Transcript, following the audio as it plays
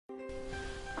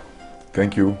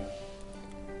Thank you.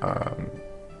 Um,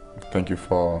 Thank you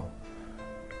for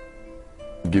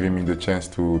giving me the chance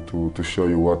to show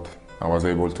you what I was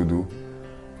able to do.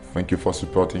 Thank you for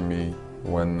supporting me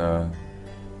when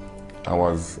I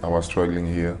was struggling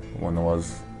here, when I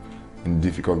was in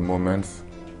difficult moments.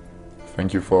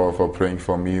 Thank you for praying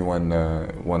for me when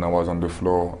I was on the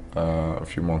floor a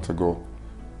few months ago,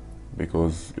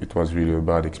 because it was really a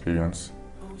bad experience.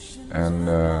 And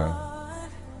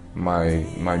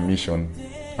my mission,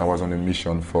 I was on a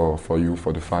mission for you,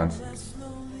 for the fans,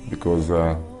 because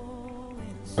a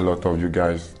lot of you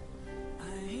guys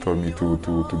told me to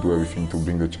do everything to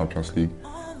bring the Champions League.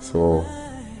 So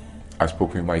I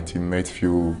spoke with my teammates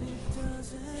few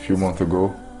months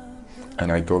ago,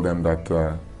 and I told them that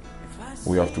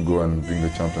we have to go and bring the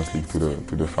Champions League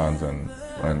to the fans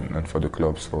and for the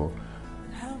club. So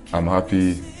I'm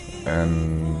happy,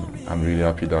 and I'm really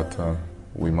happy that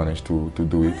we managed to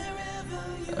do it.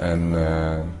 And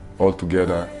all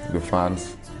together, the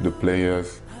fans, the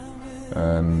players,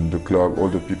 and the club, all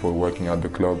the people working at the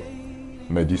club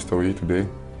made history today.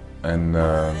 And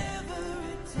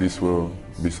this will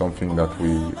be something that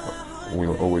we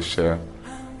will always share.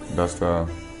 That's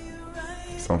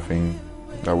something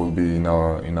that will be in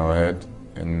our head,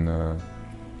 and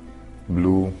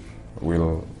blue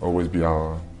will always be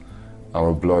our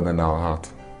blood and our heart.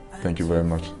 Thank you very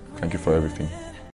much. Thank you for everything.